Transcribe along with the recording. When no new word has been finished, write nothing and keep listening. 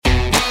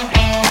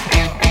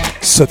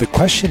So the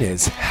question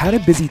is, how do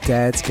busy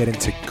dads get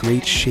into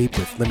great shape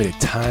with limited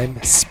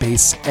time,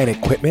 space, and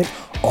equipment,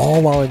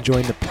 all while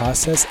enjoying the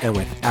process and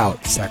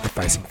without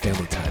sacrificing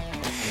family time?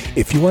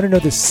 If you want to know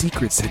the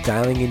secrets to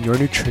dialing in your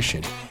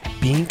nutrition,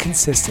 being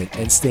consistent,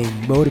 and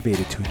staying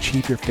motivated to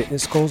achieve your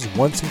fitness goals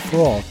once and for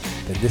all,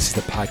 then this is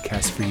the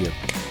podcast for you.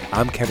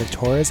 I'm Kevin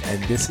Torres,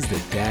 and this is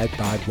the Dad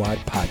Bod Wad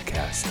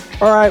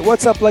Podcast. All right,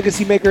 what's up,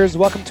 legacy makers?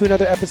 Welcome to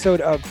another episode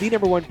of the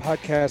number one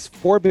podcast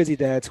for busy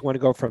dads who want to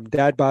go from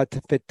dad bod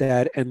to fit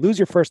dad and lose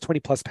your first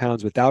 20 plus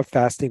pounds without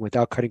fasting,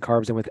 without cutting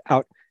carbs, and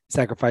without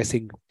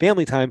sacrificing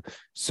family time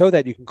so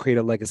that you can create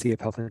a legacy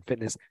of health and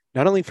fitness,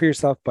 not only for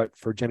yourself, but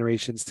for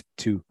generations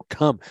to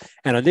come.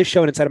 And on this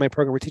show and inside of my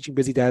program, we're teaching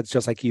busy dads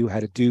just like you how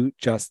to do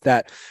just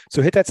that.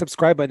 So hit that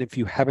subscribe button if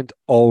you haven't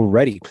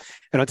already.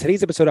 And on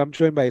today's episode, I'm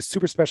joined by a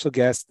super special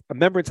guest, a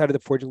member inside of the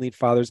Forging Lead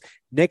Fathers,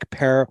 Nik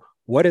Parra.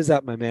 What is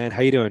up, my man?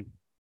 How you doing?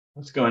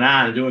 What's going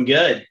on? I'm doing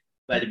good.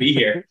 Glad to be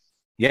here.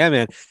 Yeah,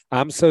 man.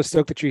 I'm so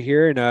stoked that you're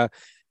here. And,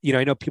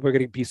 I know people are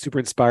going to be super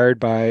inspired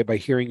by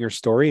hearing your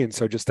story. And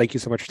so just thank you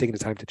so much for taking the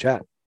time to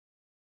chat.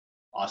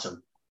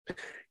 Awesome.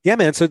 Yeah,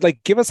 man. So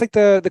give us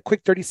the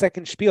quick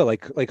 30-second spiel.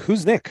 Like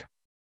who's Nik?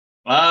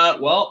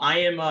 Well,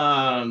 I am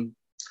a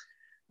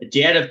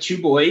dad of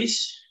two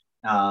boys.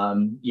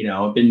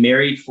 I've been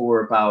married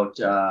for about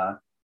a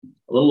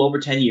little over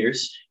 10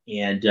 years.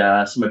 And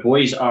so my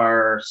boys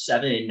are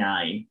 7 and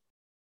 9.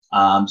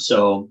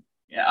 So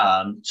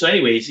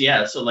anyways,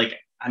 yeah. So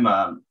I'm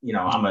a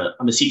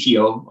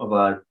CTO of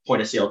a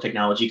point of sale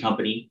technology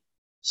company.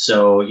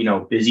 So,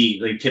 busy,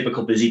 like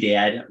typical busy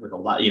dad with a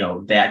lot,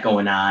 that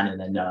going on,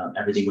 and then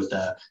everything with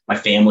my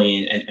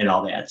family and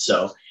all that.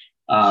 So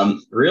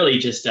really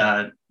just,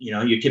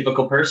 your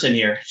typical person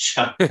here.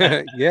 So,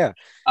 yeah.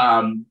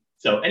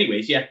 So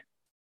anyways, yeah.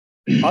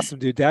 Awesome,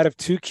 dude. Dad of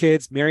two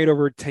kids, married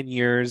over 10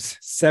 years,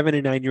 7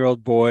 and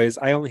 9-year-old boys.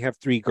 I only have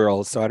 3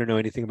 girls, so I don't know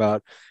anything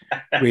about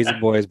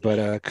raising boys,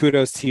 but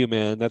kudos to you,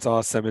 man. That's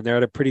awesome. And they're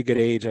at a pretty good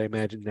age, I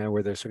imagine, now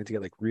where they're starting to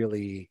get like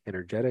really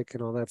energetic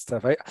and all that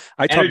stuff. I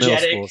taught middle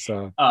school,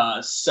 so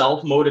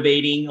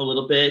self-motivating a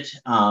little bit,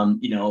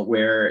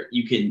 where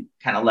you can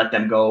kind of let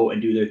them go and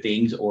do their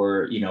things,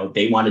 or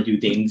they want to do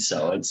things.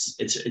 So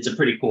it's a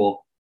pretty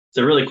cool. It's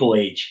a really cool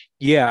age.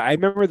 Yeah, I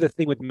remember the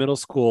thing with middle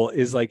school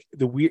is like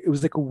it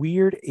was like a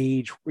weird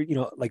age,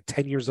 like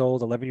 10 years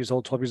old, 11 years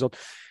old, 12 years old,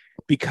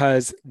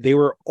 because they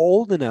were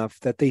old enough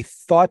that they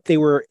thought they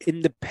were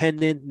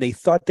independent, and they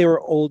thought they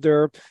were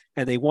older,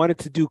 and they wanted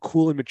to do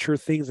cool and mature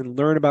things and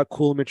learn about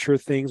cool and mature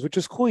things, which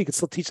is cool. You could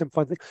still teach them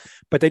fun things,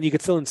 but then you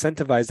could still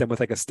incentivize them with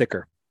like a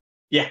sticker.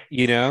 Yeah.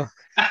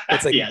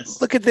 It's like,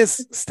 yes. Look at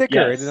this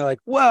sticker. Yes. And they're like,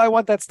 well, I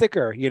want that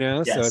sticker,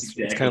 Yes, so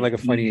exactly. it's kind of like a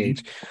funny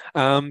age.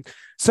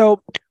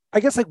 So I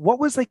guess what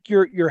was like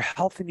your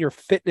health and your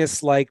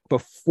fitness like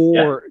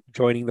before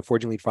joining the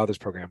Forging Lead Fathers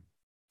program?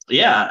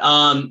 Yeah.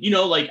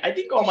 I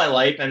think all my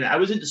life, and I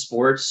was into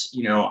sports.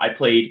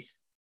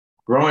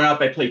 Growing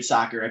up, I played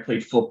soccer, I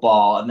played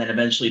football, and then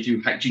eventually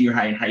through junior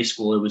high and high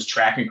school, it was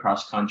track and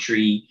cross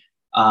country.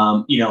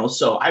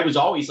 So I was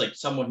always like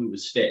someone who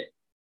was fit.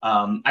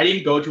 I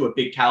didn't go to a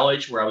big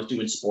college where I was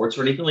doing sports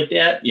or anything like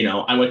that.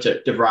 I went to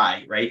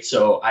DeVry, right?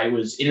 So I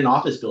was in an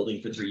office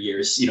building for 3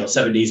 years,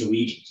 7 days a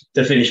week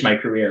to finish my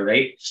career,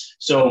 right?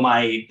 So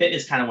my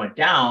fitness kind of went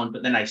down,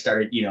 but then I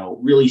started,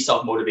 really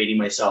self-motivating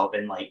myself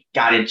and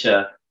got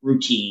into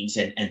routines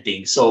and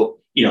things. So,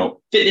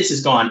 fitness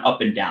has gone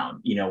up and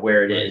down,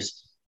 where it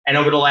is. And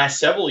over the last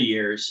several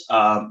years,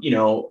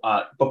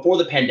 before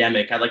the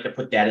pandemic, I'd like to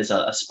put that as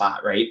a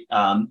spot, right?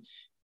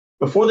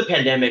 Before the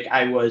pandemic,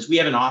 we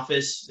have an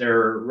office.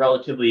 They're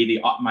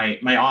relatively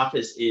my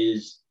office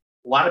is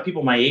a lot of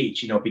people my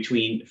age,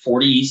 between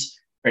 40s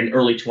and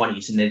early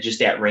 20s, and then just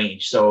that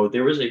range. So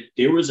there was a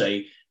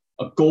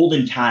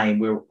golden time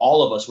where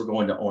all of us were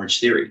going to Orange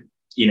Theory,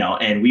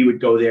 and we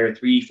would go there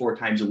 3-4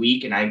 times a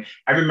week. And I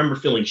remember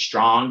feeling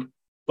strong,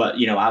 but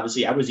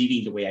obviously I was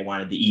eating the way I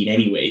wanted to eat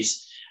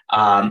anyways.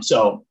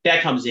 So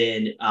that comes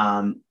in,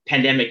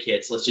 pandemic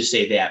hits, let's just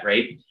say that,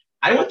 right?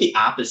 I went the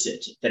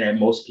opposite than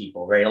most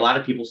people, right? A lot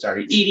of people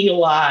started eating a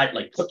lot,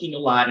 like cooking a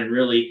lot. And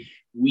really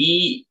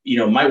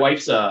my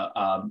wife's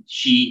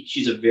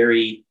she's a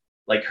very,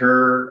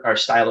 our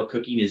style of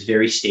cooking is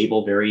very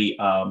stable, very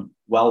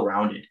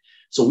well-rounded.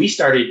 So we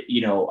started,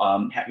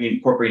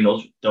 incorporating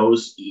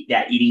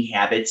that eating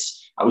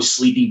habits. I was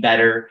sleeping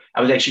better.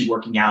 I was actually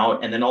working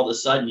out. And then all of a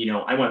sudden,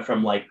 I went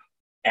from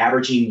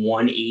averaging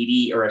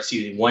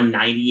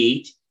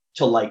 198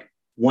 to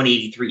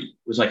 183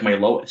 was my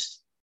lowest.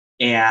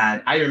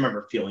 And I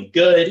remember feeling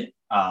good,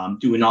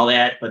 doing all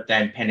that, but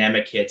then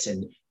pandemic hits,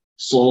 and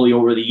slowly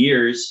over the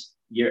years,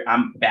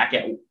 I'm back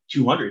at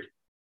 200.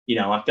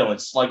 I'm feeling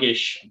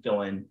sluggish. I'm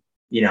feeling,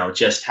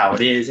 just how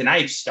it is. And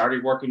I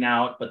started working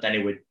out, but then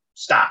it would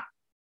stop.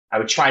 I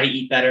would try to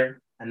eat better,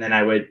 and then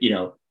I would,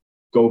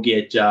 go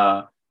get,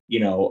 a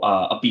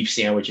beef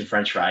sandwich and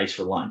French fries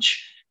for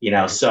lunch.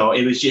 So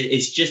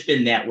it's just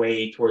been that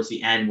way towards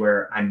the end,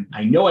 where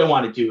I know I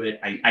want to do it.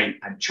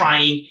 I'm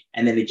trying,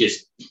 and then it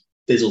just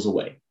fizzles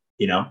away,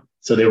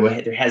 So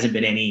there hasn't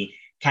been any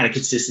kind of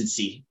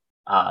consistency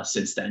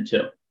since then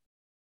too.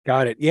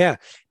 Got it. Yeah.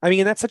 I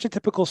mean, that's such a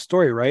typical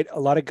story, right? A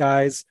lot of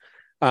guys,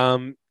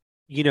 um,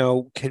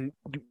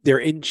 they're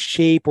in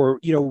shape, or,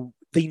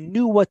 they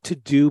knew what to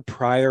do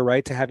prior,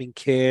 right, to having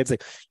kids,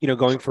 like,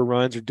 going for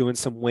runs or doing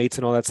some weights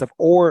and all that stuff,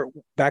 or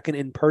back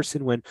in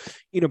person when,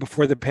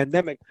 before the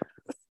pandemic,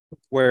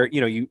 where,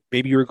 you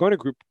were going to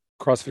group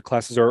CrossFit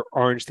classes or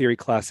Orange Theory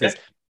classes,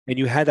 Yep. and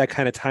you had that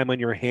kind of time on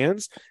your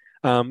hands.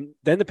 Then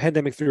the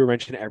pandemic threw a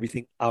wrench in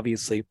everything,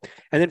 obviously.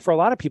 And then for a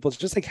lot of people, it's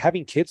just like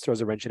having kids throws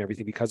a wrench in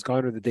everything, because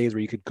gone are the days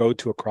where you could go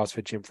to a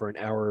CrossFit gym for an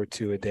hour or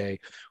two a day,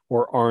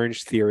 or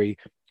Orange Theory,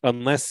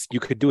 unless you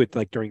could do it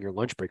like during your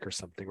lunch break or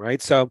something,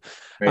 right? So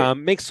Right.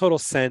 makes total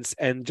sense.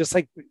 And just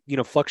like,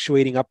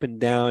 fluctuating up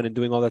and down and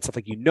doing all that stuff,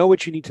 like,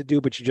 what you need to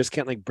do, but you just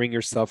can't like bring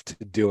yourself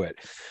to do it.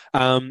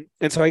 And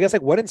so I guess,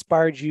 like, what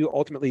inspired you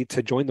ultimately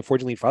to join the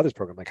Forge and Lead Fathers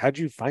program? Like, how did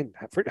you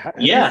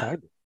Yeah.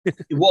 find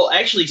Well,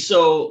 actually,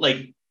 so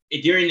like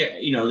during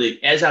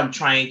as I'm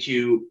trying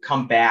to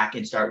come back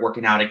and start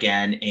working out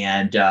again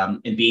and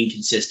being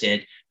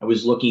consistent, I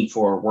was looking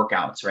for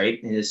workouts,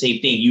 right? And the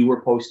same thing, you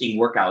were posting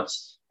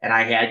workouts, and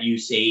I had you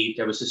saved.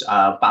 I was just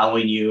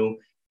following you,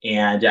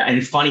 and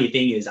the funny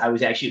thing is, I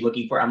was actually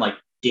looking for. I'm like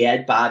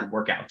dad bod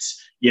workouts,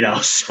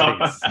 So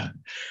Nice.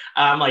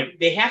 I'm like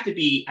they have to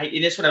be.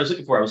 And that's what I was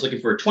looking for. I was looking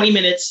for 20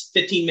 minutes,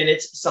 15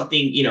 minutes,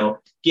 something,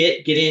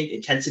 get in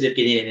intensive, get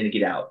in and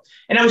get out.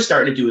 And I was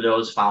starting to do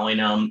those, following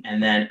them.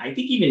 And then I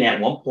think even at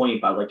one point,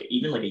 about like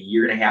even like a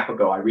year and a half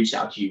ago, I reached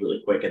out to you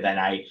really quick, and then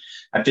I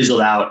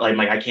fizzled out. Like,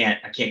 I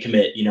can't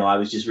commit. I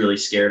was just really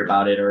scared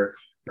about it or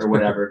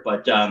whatever.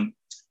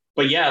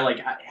 But yeah, like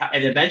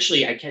and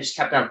eventually I just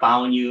kept on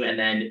following you, and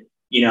then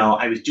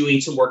I was doing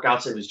some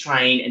workouts. I was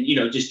trying, and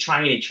just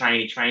trying and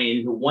trying and trying.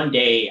 And one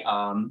day,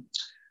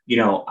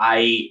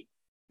 I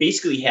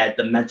basically had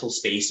the mental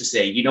space to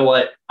say, you know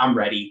what, I'm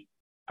ready.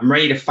 I'm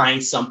ready to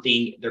find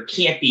something there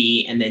can't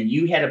be. And then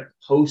you had a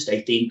post, I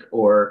think,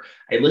 or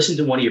I listened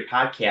to one of your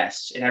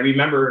podcasts, and I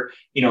remember,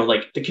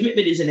 like the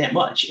commitment isn't that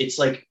much. It's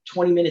like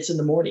 20 minutes in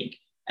the morning,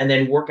 and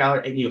then work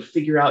out and,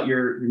 figure out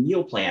your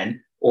meal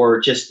plan,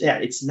 or just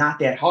that. It's not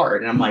that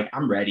hard. And I'm like,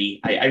 I'm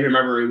ready. I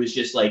remember it was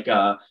just like,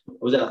 I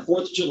was at a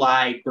 4th of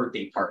July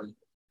birthday party.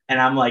 And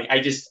I'm like, I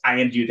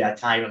am due that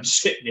time. I'm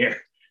sitting there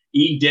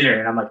eating dinner,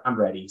 and I'm like, I'm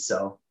ready.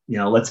 So,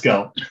 let's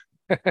go.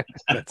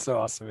 That's so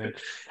awesome, man.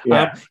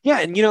 Yeah. Yeah,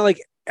 and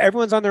like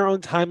everyone's on their own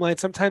timeline.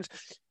 Sometimes,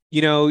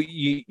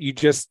 you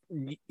just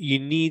you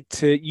need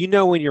to,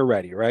 when you're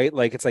ready, right?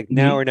 Like, it's like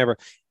now Mhm. or never.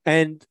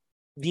 And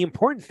the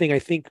important thing, I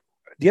think,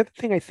 the other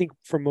thing I think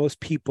for most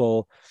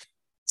people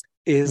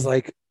is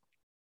like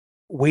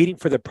waiting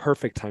for the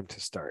perfect time to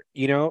start.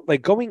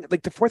 Like going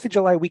like the 4th of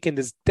July weekend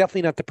is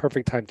definitely not the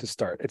perfect time to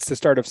start. It's the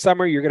start of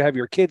summer. You're gonna have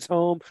your kids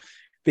home,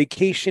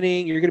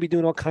 vacationing. You're gonna be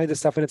doing all kinds of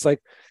stuff, and it's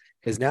like,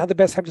 is now the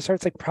best time to start?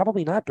 It's like,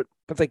 probably not,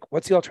 but like,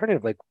 what's the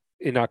alternative? Like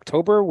in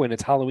October when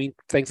it's Halloween,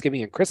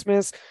 Thanksgiving, and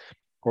Christmas,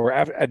 or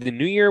at the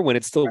New Year when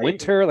it's still Right.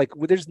 winter? Like,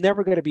 there's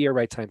never going to be a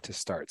right time to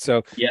start.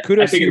 So Yeah. I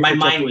kudos to figured you my for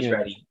mind jumping was in.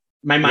 ready.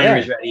 My mind Yeah,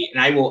 was ready,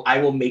 and I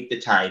will make the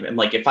time. And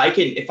like, if I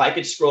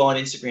could scroll on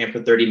Instagram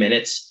for 30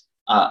 minutes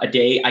a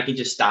day, I could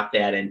just stop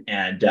that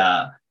and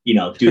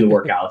do the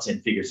workouts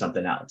and figure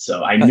something out.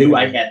 So I hell knew yeah,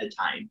 I man. had the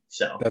time.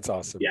 So That's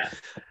awesome. yeah.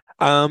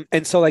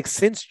 And so, like,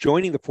 since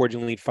joining the Forge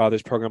and Lead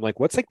Fathers program, like,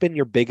 what's like been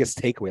your biggest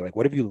takeaway? Like,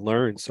 what have you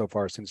learned so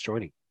far since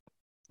joining?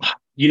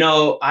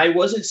 I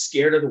wasn't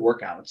scared of the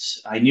workouts.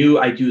 I knew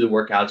I do the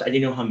workouts. I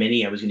didn't know how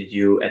many I was going to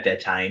do at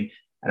that time.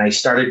 And I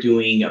started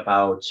doing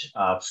about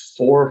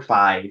 4 or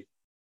 5.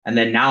 And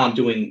then now I'm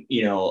doing,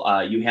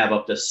 you have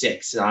up to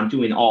 6. So I'm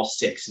doing all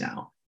 6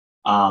 now,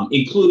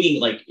 including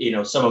like,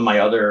 some of my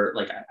other,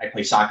 like I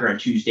play soccer on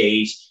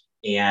Tuesdays,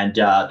 and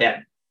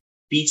that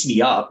beats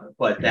me up.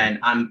 But then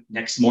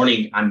next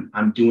morning,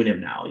 I'm doing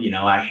them now.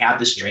 I have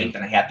the Yeah. strength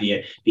and I have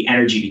the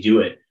energy to do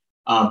it.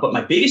 But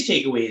my biggest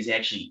takeaway is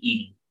actually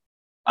eating.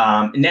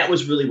 And that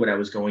was really what I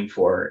was going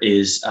for,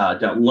 is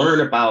to learn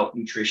about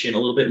nutrition a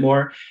little bit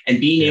more, and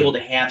being Yeah. able to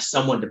have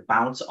someone to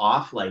bounce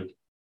off like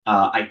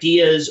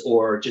ideas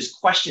or just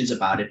questions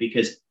about it,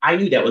 because I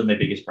knew that was my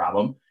biggest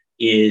problem.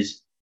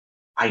 Is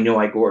I know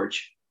I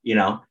gorge.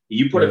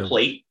 You put a Yeah.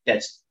 plate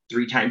that's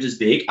 3 times as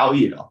big, I'll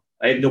eat it all.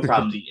 I have no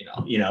problems eating it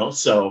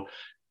all.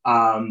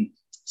 Um,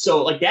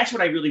 so like that's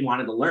what I really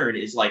wanted to learn,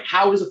 is like,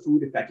 how is the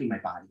food affecting my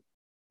body?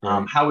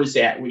 Right. How is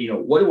that?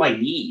 What do I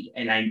need?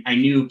 And I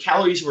knew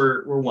calories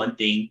were one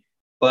thing,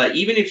 but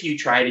even if you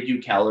try to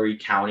do calorie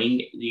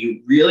counting,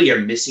 you really are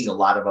missing a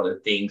lot of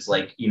other things,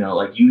 like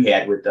like you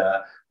had with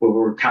the where we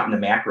were counting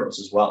the macros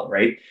as well,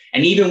 right?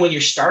 And even when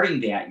you're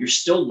starting that, you're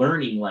still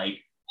learning, like,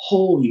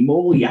 holy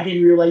moly, I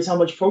didn't realize how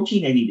much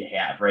protein I need to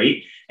have,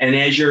 right? And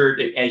as you're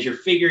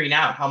figuring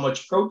out how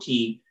much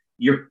protein,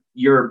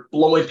 you're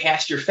blowing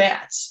past your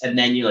fats, and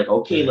then you're like,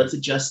 okay, Right. let's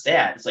adjust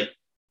that. It's like,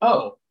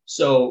 oh,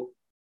 so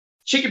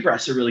chicken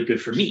breasts are really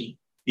good for me,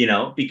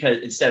 because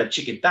instead of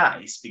chicken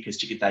thighs, because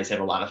chicken thighs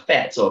have a lot of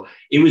fat. So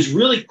it was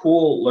really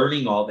cool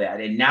learning all that.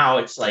 And now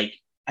it's like,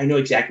 I know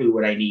exactly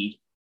what I need.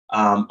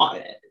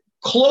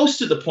 close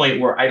to the point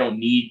where I don't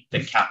need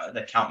to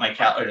count my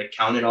cal or to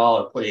count it all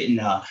or put it in,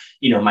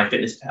 my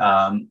fitness,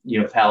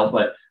 pal,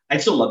 but I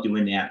still love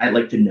doing that. I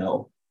like to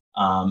know.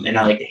 And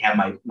I like to have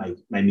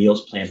my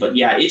meals planned, but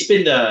yeah, it's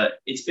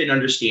been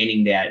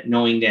understanding that,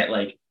 knowing that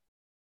like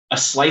a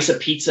slice of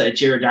pizza at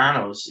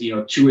Giordano's,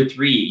 2 or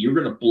 3, you're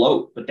going to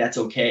bloat, but that's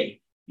okay.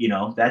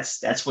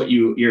 That's what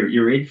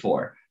you're in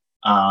for.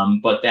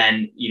 But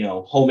then,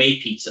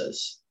 homemade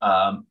pizzas,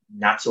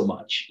 not so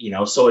much,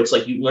 so it's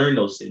like you learn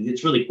those things.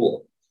 It's really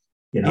cool,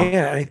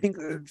 Yeah, I think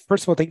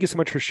first of all, thank you so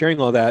much for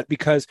sharing all that,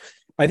 because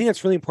I think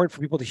that's really important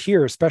for people to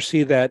hear,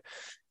 especially that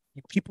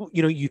people,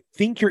 you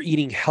think you're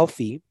eating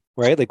healthy,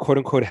 right? Like quote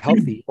unquote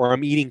healthy, or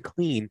I'm eating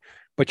clean,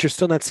 but you're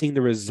still not seeing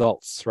the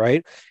results,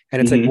 right?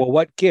 And it's like, well,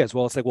 what gives?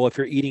 Well, it's like, well, if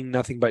you're eating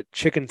nothing but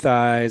chicken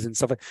thighs and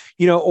stuff like,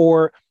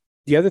 or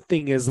the other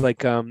thing is like,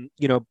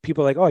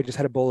 people are like, oh, I just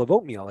had a bowl of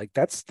oatmeal. Like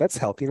that's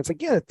healthy. And it's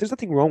like, yeah, there's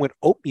nothing wrong with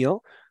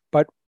oatmeal,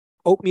 but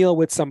oatmeal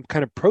with some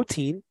kind of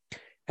protein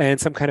and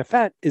some kind of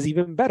fat is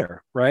even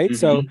better, right?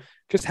 So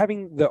just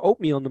having the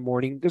oatmeal in the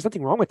morning, there's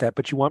nothing wrong with that,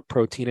 but you want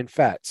protein and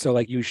fat. So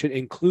like you should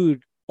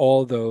include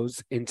all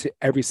those into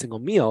every single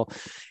meal.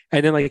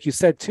 And then like you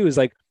said too, is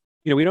like,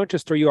 we don't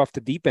just throw you off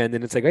the deep end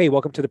and it's like, hey,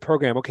 welcome to the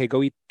program. Okay,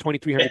 go eat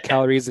 2,300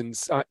 calories and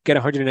get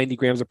 190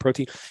 grams of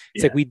protein.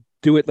 It's like we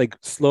do it like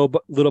slow,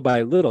 but little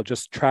by little,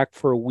 just track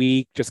for a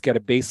week, just get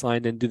a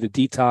baseline and do the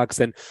detox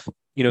and,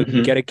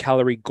 get a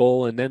calorie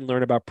goal and then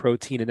learn about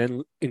protein and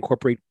then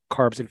incorporate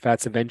carbs and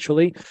fats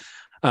eventually.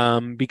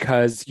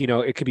 Because,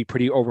 it could be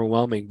pretty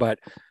overwhelming. But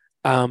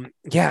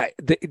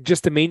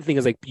just the main thing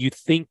is like you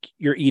think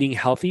you're eating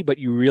healthy, but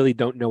you really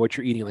don't know what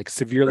you're eating, like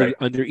severely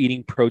under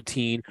eating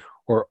protein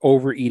or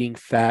overeating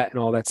fat and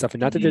all that stuff.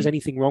 And not that there's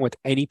anything wrong with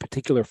any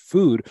particular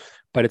food,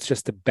 but it's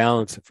just the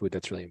balance of food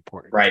that's really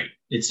important. Right.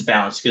 It's the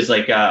balance. Because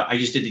like I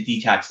just did the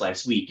detox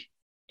last week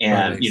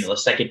and, nice. The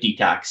second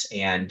detox,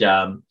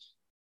 and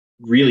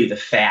really the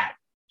fat,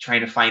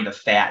 trying to find the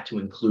fat to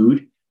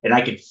include. And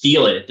I could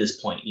feel it at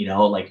this point,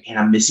 and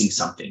I'm missing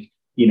something.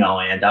 And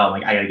I'm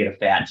like, I gotta get a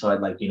fat. So I'd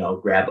like,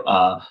 grab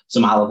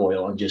some olive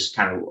oil and just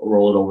kind of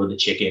roll it over the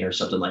chicken or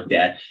something like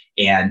that.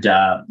 And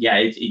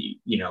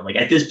like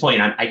at this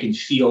point, I can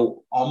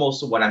feel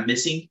almost what I'm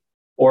missing,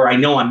 or I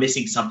know I'm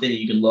missing something, and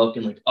you can look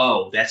and like,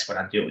 oh, that's what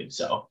I'm doing.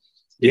 So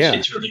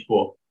it's really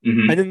cool.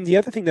 And then the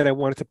other thing that I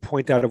wanted to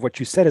point out of what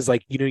you said is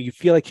like, you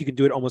feel like you can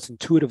do it almost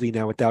intuitively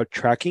now without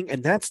tracking.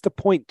 And that's the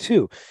point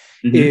too,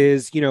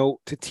 is, to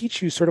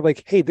teach you sort of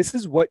like, hey, this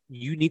is what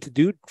you need to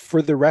do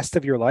for the rest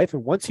of your life.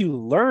 And once you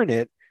learn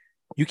it,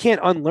 you can't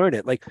unlearn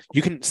it. Like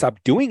you can stop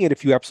doing it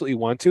if you absolutely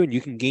want to, and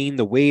you can gain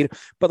the weight,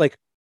 but like,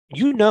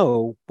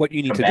 what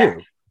you need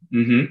to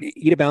do.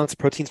 Eat a balance of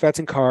proteins, fats,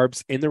 and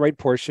carbs in the right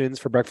portions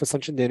for breakfast,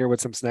 lunch, and dinner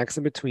with some snacks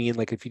in between.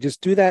 Like if you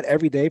just do that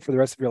every day for the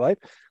rest of your life,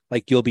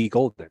 like you'll be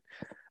golden.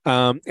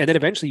 And then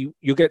eventually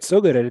you'll get so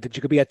good at it that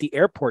you could be at the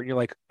airport and you're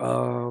like,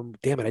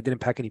 damn it, I didn't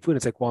pack any food. And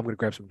it's like, well, I'm going to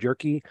grab some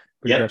jerky,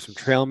 I'm going to grab some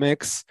trail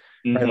mix,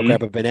 right? I'll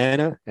grab a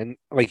banana, and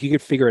like you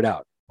could figure it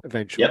out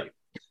eventually. Yep.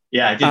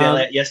 Yeah, I did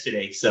that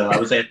yesterday. So I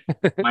was at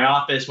my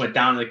office, went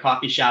down to the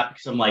coffee shop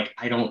because I'm like,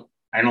 I don't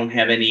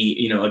have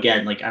any,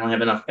 again, like I don't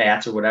have enough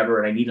fats or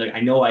whatever. And I need, like,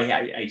 I know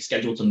I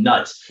scheduled some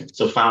nuts.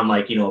 So found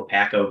like, a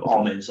pack of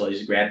almonds. So I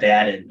just grabbed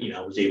that and,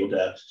 was able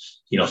to,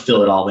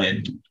 fill it all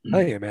in. Oh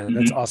yeah, man.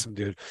 That's awesome,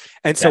 dude.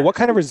 And so what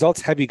kind of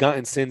results have you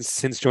gotten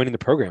since joining the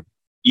program?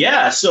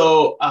 Yeah.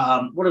 So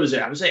what was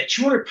it? I was at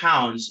 200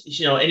 pounds,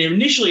 and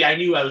initially I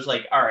knew, I was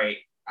like, all right,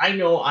 I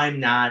know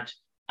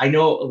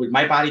with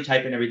my body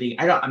type and everything,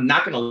 I'm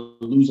not going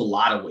to lose a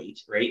lot of weight,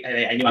 right?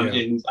 I know I'm going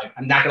to lose,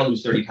 I'm not going to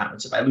lose 30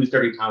 pounds. If I lose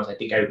 30 pounds, I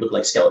think I would look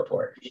like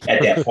Skeletor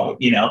at that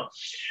point,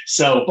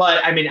 So,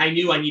 but I mean, I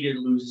knew I needed to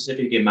lose a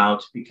significant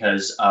amount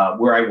because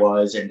where I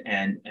was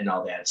and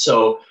all that.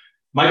 So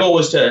my goal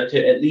was to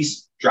at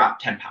least drop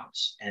 10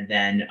 pounds. And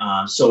then,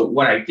 so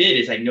what I did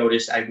is I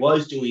noticed I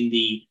was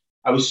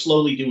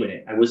slowly doing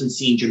it. I wasn't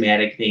seeing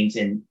dramatic things.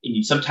 And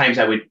sometimes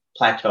I would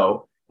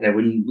plateau and I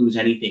wouldn't lose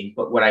anything.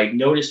 But what I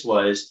noticed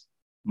was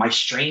my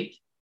strength,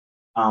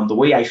 the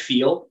way I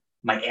feel,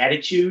 my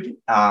attitude.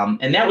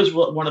 And that was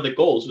one of the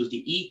goals, was to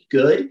eat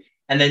good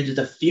and then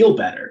to feel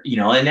better,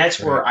 and that's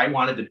where I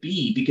wanted to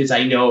be, because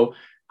I know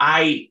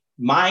my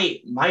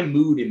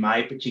mood and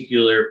my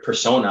particular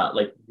persona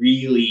like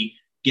really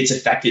gets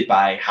affected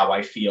by how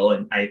I feel.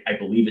 And I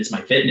believe it's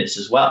my fitness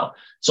as well.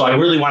 So I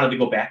really wanted to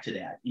go back to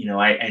that,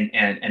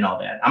 and all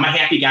that. I'm a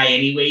happy guy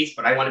anyways,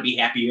 but I want to be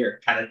happier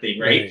kind of thing.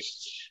 Right.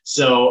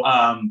 So,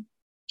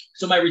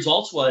 so my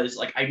results was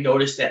like, I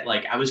noticed that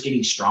like I was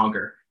getting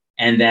stronger,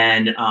 and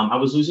then I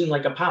was losing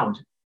like a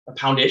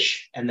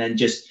poundish, and then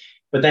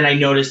but then I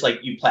noticed like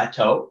you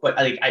plateau, but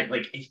I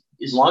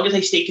as long as I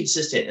stay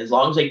consistent, as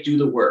long as I do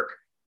the work,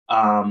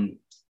 I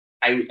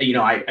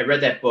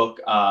read that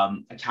book,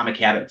 Atomic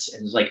Habits,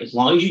 and it's like, as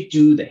long as you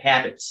do the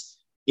habits,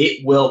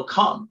 it will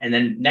come. And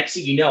then next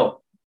thing you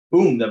know,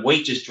 boom, the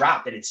weight just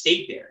dropped and it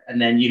stayed there.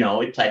 And then,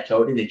 it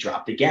plateaued and it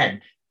dropped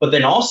again. But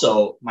then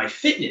also my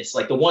fitness,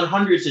 like the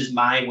 100s is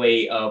my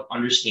way of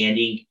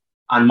understanding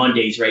on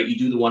Mondays, right? You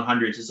do the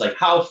 100s. It's like,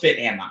 how fit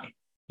am I?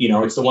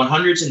 It's the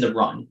 100s and the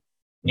run.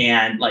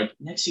 And like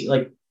next thing,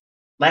 like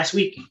last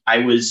week, I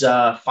was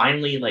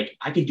finally like,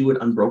 I could do it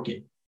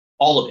unbroken,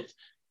 all of it.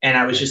 And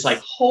I was just like,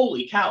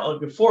 holy cow.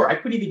 Like before, I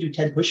couldn't even do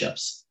 10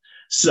 push-ups.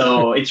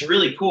 So it's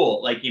really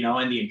cool, like,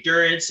 and the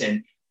endurance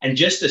and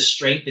just the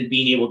strength and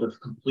being able to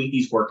complete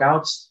these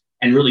workouts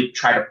and really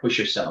try to push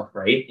yourself,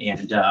 right?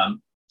 And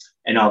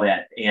all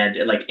that. And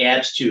it like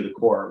adds to the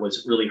core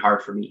was really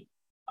hard for me.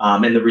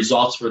 And the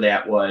results for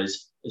that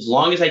was as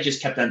long as I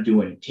just kept on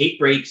doing it, take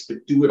breaks,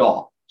 but do it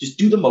all. Just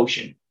do the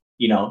motion.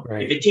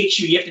 If it takes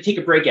you have to take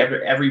a break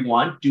every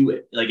one, do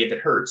it. Like if it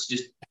hurts,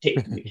 just take.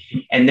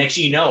 And next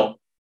thing you know,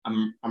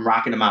 I'm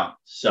rocking them out.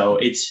 So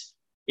it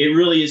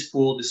really is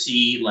cool to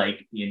see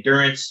like the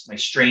endurance, my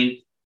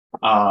strength,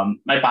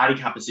 my body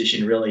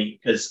composition really,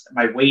 because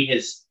my weight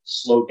has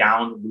slowed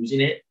down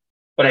losing it.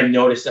 But I've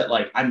noticed that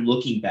like I'm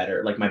looking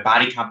better. Like my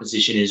body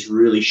composition is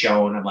really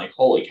showing. I'm like,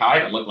 holy cow, I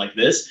don't look like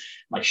this.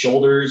 My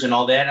shoulders and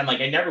all that. I'm like,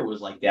 I never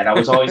was like that. I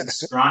was always a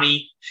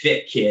scrawny,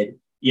 fit kid,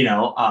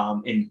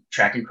 in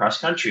track and cross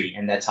country.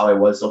 And that's how I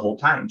was the whole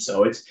time.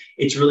 So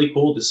it's really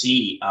cool to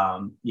see,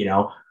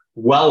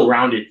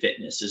 well-rounded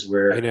fitness is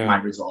where my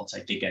results,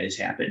 I think, has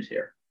happened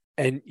here.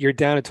 And you're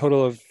down a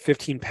total of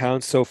 15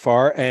 pounds so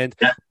far. And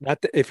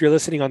if you're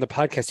listening on the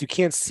podcast, you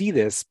can't see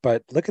this,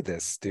 but look at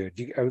this,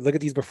 dude. Look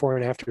at these before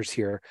and afters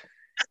here.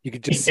 You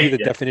could just see the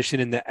definition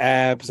in the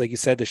abs, like you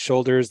said, the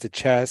shoulders, the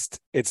chest.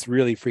 It's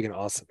really freaking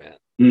awesome, man.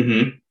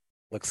 Mm-hmm.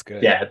 Looks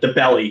good. Yeah, the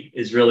belly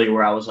is really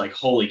where I was like,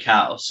 holy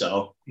cow.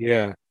 So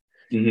yeah.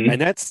 Mm-hmm.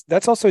 And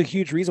that's also a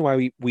huge reason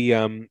why we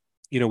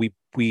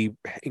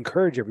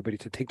encourage everybody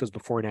to take those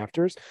before and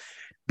afters,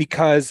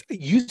 because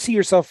you see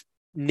yourself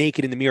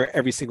naked in the mirror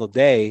every single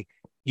day.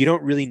 You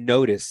don't really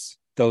notice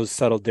those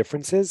subtle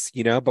differences,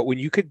 but when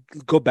you could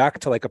go back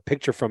to like a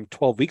picture from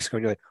 12 weeks ago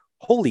and you're like,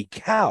 holy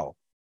cow,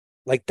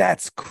 like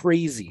that's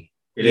crazy,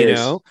 it is.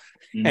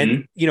 Mm-hmm.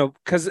 And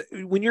because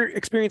when you're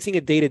experiencing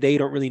it day to day, you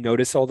don't really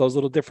notice all those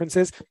little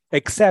differences,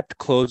 except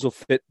clothes will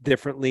fit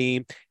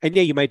differently, and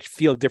you might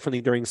feel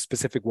differently during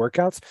specific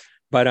workouts,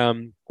 but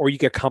or you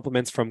get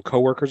compliments from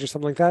coworkers or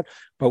something like that.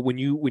 But when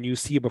you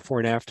see a before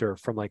and after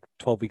from like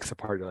 12 weeks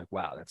apart, you're like,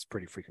 wow, that's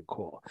pretty freaking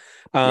cool.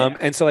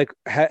 And so like,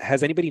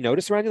 has anybody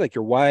noticed around you, like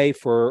your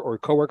wife or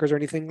coworkers or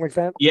anything like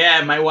that?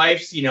 Yeah, my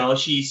wife's,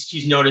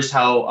 she's noticed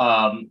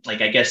how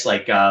like I guess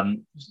like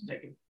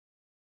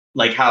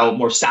how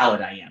more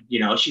solid I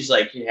am. She's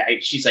like,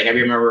 I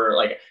remember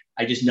like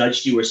I just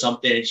nudged you or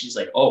something, and she's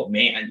like, oh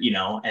man,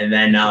 and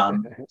then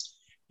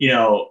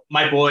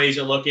my boys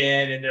are looking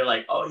and they're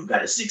like, oh, you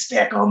got a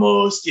six-pack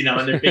almost, and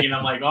they're thinking,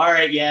 I'm like, all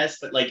right, yes,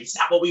 but like, it's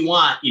not what we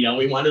want,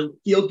 we want to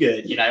feel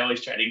good. I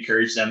always try to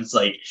encourage them. It's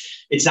like,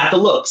 it's not the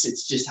looks,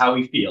 it's just how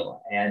we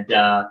feel. And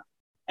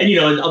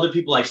other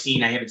people I've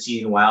seen, I haven't seen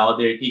in a while,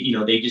 they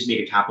just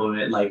made a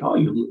compliment like, oh,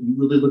 you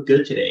really look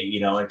good today,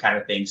 and kind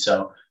of thing.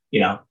 So,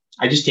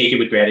 I just take it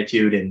with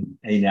gratitude and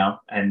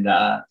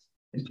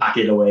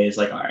pocket it away. It's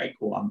like, all right,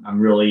 cool. I'm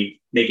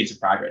really making some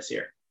progress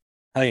here.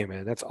 Hell yeah,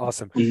 man. That's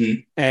awesome.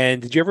 Mm-hmm.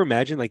 And did you ever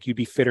imagine like you'd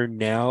be fitter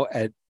now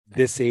at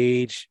this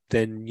age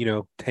than,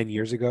 10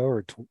 years ago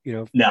or,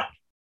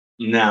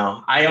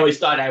 No, I always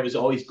thought I was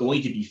always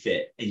going to be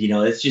fit. And,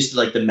 it's just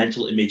like the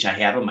mental image I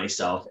have of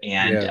myself.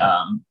 And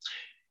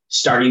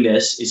starting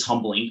this is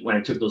humbling when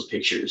I took those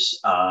pictures.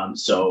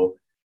 So,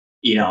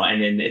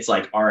 and then it's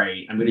like, all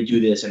right, I'm going to do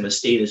this. I'm going to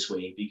stay this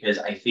way, because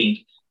I think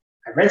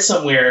I read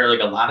somewhere like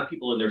a lot of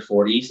people in their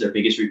 40s, their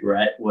biggest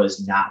regret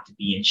was not to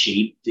be in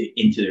shape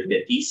into their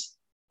 50s.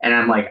 And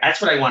I'm like,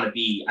 that's what I want to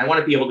be. I want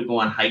to be able to go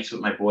on hikes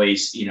with my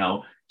boys,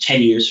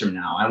 10 years from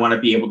now. I want to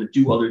be able to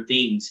do other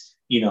things,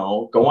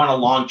 go on a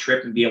long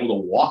trip and be able to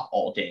walk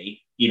all day,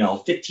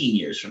 15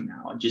 years from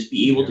now, and just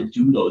be able to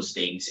do those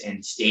things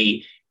and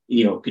stay,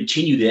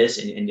 continue this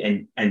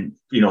and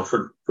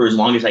for as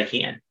long as I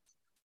can.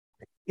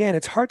 Yeah, and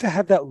it's hard to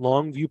have that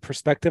long view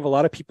perspective. A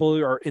lot of people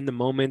are in the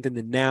moment and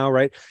the now,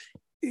 right?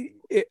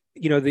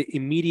 The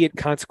immediate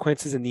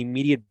consequences and the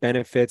immediate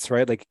benefits,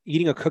 right? Like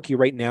eating a cookie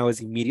right now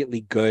is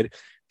immediately good.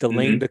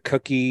 Delaying the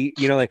cookie,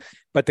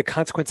 but the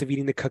consequence of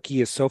eating the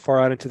cookie is so far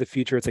out into the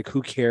future. It's like,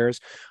 who cares?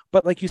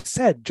 But like you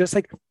said, just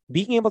like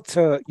being able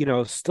to,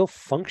 still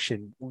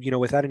function,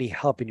 without any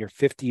help in your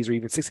 50s or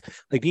even 60s,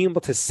 like being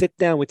able to sit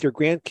down with your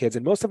grandkids.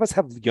 And most of us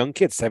have young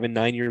kids, 7,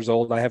 9 years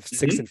old. I have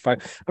 6 and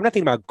 5. I'm not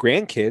thinking about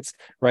grandkids,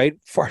 right?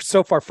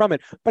 So far from it.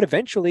 But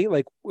eventually,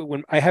 like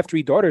when I have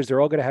 3 daughters,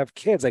 they're all going to have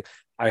kids. Like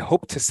I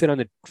hope to sit on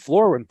the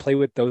floor and play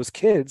with those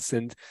kids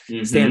and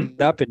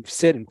stand up and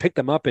sit and pick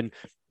them up and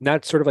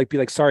not sort of like be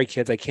like, sorry,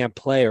 kids, I can't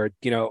play, or,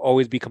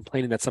 always be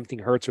complaining that something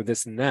hurts or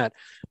this and that.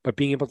 But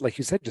being able to, like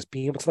you said, just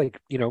being able to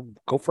like,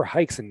 go for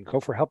hikes and go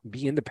for help and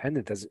be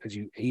independent as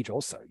you age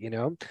also,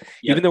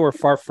 even though we're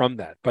far from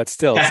that, but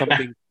still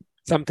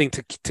something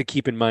to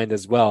keep in mind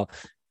as well.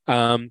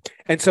 And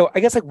so I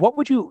guess like, what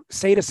would you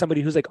say to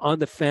somebody who's like on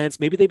the fence?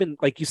 Maybe they've been,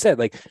 like you said,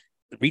 like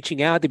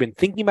reaching out, they've been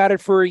thinking about it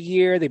for a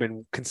year. They've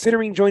been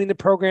considering joining the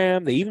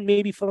program. They even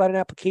maybe fill out an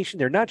application.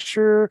 They're not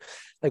sure.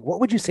 Like, what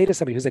would you say to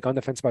somebody who's like on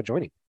the fence about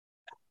joining?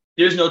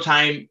 there's no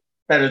time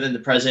better than the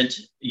present.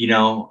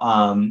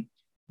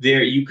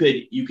 There you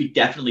could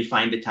definitely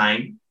find the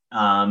time.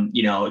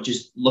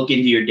 Just look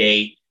into your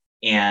day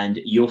and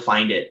you'll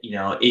find it.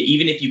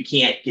 Even if you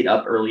can't get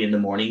up early in the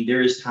morning,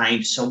 there is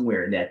time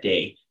somewhere in that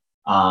day.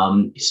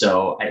 Just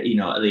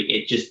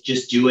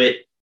do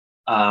it.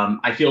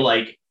 I feel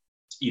like,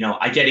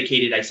 I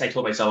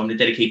told myself I'm going to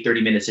dedicate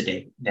 30 minutes a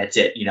day. That's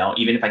it.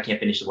 Even if I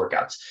can't finish the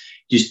workouts,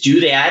 just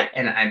do that.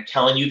 And I'm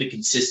telling you, the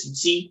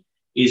consistency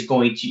is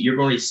you're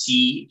going to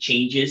see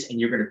changes, and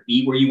you're going to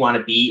be where you want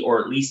to be,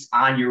 or at least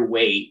on your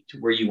way to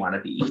where you want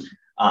to be.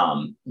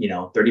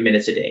 30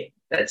 minutes a day,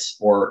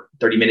 or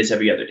 30 minutes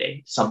every other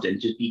day, something.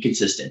 Just be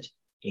consistent,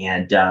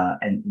 and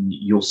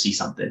you'll see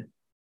something.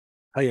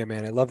 Oh yeah,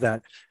 man. I love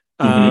that.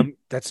 Mm-hmm.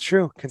 That's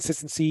true.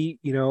 Consistency,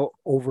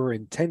 over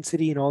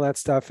intensity and all that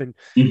stuff. And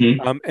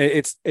Mm-hmm.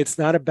 it's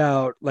not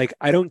about, like,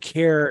 I don't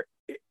care.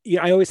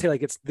 I always say,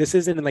 like, this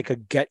isn't like a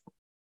get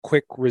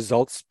quick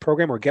results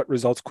program or get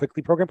results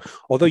quickly program.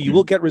 Although you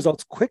will get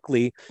results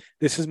quickly,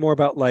 this is more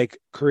about like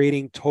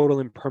creating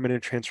total and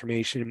permanent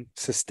transformation,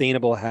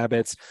 sustainable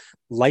habits,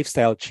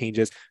 lifestyle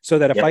changes, so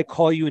that if I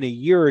call you in a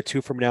year or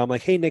two from now, I'm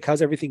like, hey, Nik,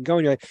 how's everything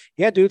going? You're like,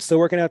 yeah, dude, still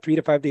working out 3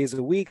 to 5 days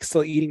a week,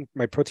 still eating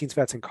my proteins,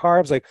 fats, and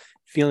carbs, like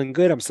feeling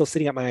good. I'm still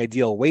sitting at my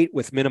ideal weight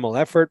with minimal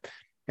effort.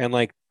 And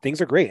like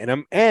things are great.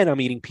 And I'm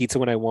eating pizza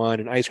when I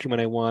want and ice cream when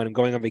I want and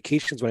going on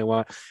vacations when I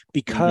want,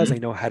 because I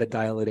know how to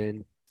dial it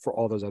in for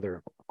all those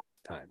other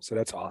times. So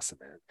that's awesome,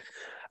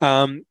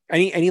 man.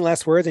 Any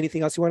last words?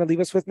 Anything else you want to leave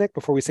us with, Nik,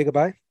 before we say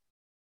goodbye?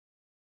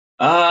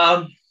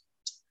 I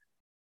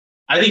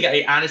think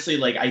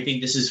I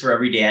think this is for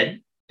every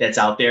dad that's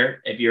out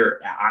there. If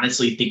you're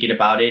honestly thinking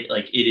about it,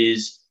 like it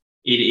is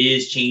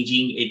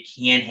changing. It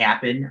can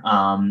happen.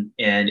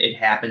 And it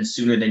happens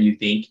sooner than you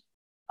think.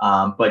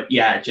 But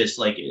yeah, just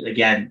like,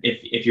 again,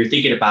 if you're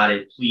thinking about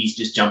it, please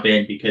just jump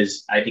in,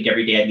 because I think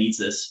every dad needs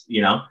this,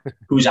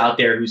 who's out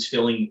there, who's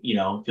feeling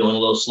a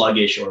little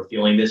sluggish or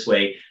feeling this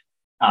way.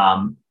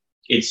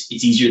 It's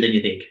easier than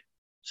you think.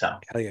 So.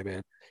 Hell yeah,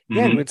 man.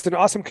 Yeah, it's an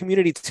awesome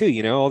community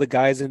too. All the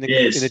guys in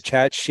the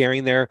chat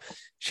sharing their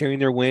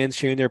wins,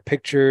 sharing their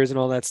pictures and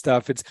all that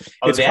stuff. It's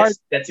hard.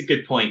 That's a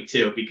good point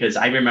too, because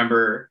I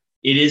remember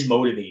it is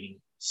motivating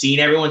seeing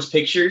everyone's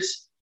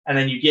pictures. And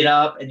then you get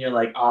up and you're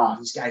like, oh,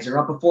 these guys are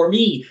up before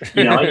me,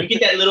 and you get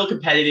that little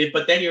competitive,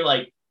 but then you're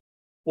like,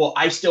 well,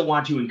 I still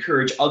want to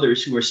encourage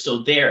others who are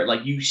still there.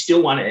 Like, you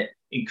still want to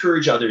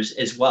encourage others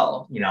as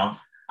well.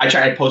 I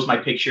try to post my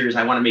pictures.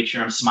 I want to make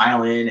sure I'm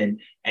smiling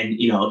and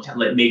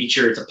making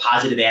sure it's a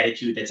positive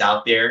attitude that's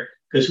out there,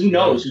 because who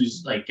knows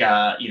who's like,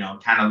 kind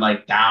of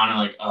like down and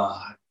like, oh,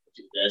 I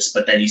do this.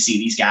 But then you see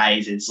these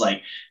guys, it's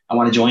like, I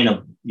want to join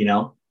them.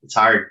 It's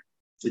hard.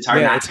 It's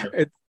hard not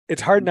to.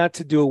 It's hard not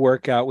to do a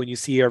workout when you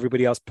see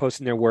everybody else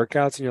posting their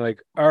workouts and you're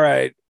like, all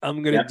right,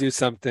 I'm going to do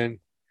something.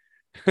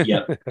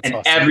 Yep. And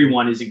awesome.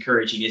 Everyone is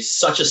encouraging. It's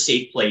such a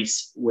safe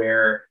place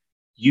where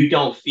you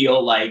don't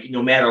feel like,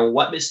 no matter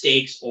what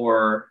mistakes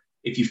or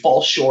if you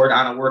fall short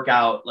on a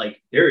workout,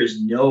 like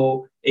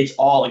it's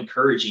all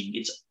encouraging.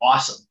 It's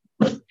awesome.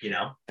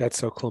 That's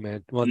so cool,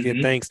 man. Well,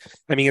 thanks.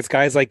 I mean, it's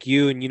guys like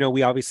you, and,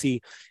 we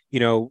obviously,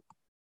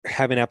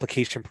 have an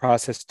application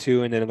process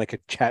too, and then like a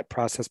chat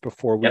process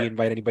before we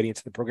invite anybody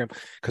into the program,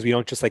 because we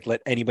don't just like let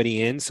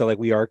anybody in. So like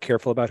we are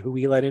careful about who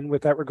we let in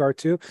with that regard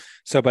too.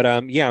 So, but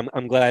I'm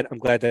glad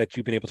that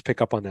you've been able to pick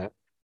up on that.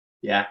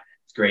 Yeah,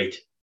 it's great.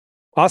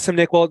 Awesome,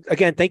 Nik. Well,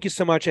 again, thank you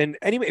so much. And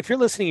anyway, if you're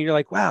listening and you're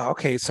like, wow,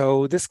 okay,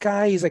 so this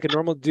guy, he's like a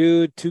normal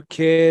dude, 2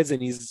 kids,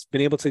 and he's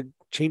been able to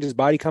change his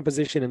body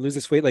composition and lose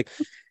this weight, like,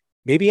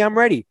 maybe I'm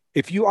ready.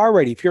 If you are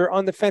ready, if you're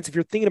on the fence, if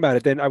you're thinking about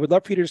it, then I would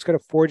love for you to just go to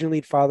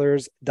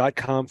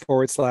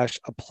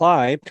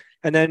forgeandleadfathers.com/apply,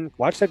 and then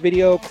watch that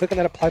video, click on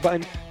that apply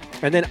button.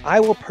 And then I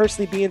will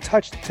personally be in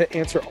touch to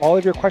answer all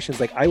of your questions.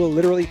 Like, I will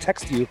literally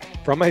text you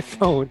from my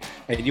phone,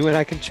 and you and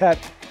I can chat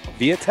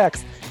via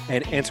text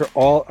and answer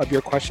all of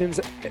your questions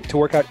to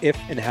work out if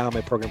and how my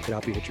program can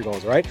help you hit your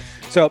goals. All right.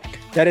 So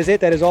that is it.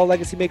 That is all,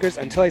 Legacy Makers.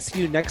 Until I see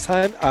you next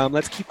time,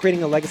 let's keep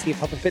creating a legacy of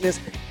health and fitness,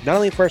 not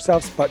only for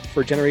ourselves, but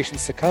for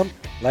generations to come.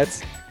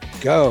 Let's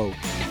go.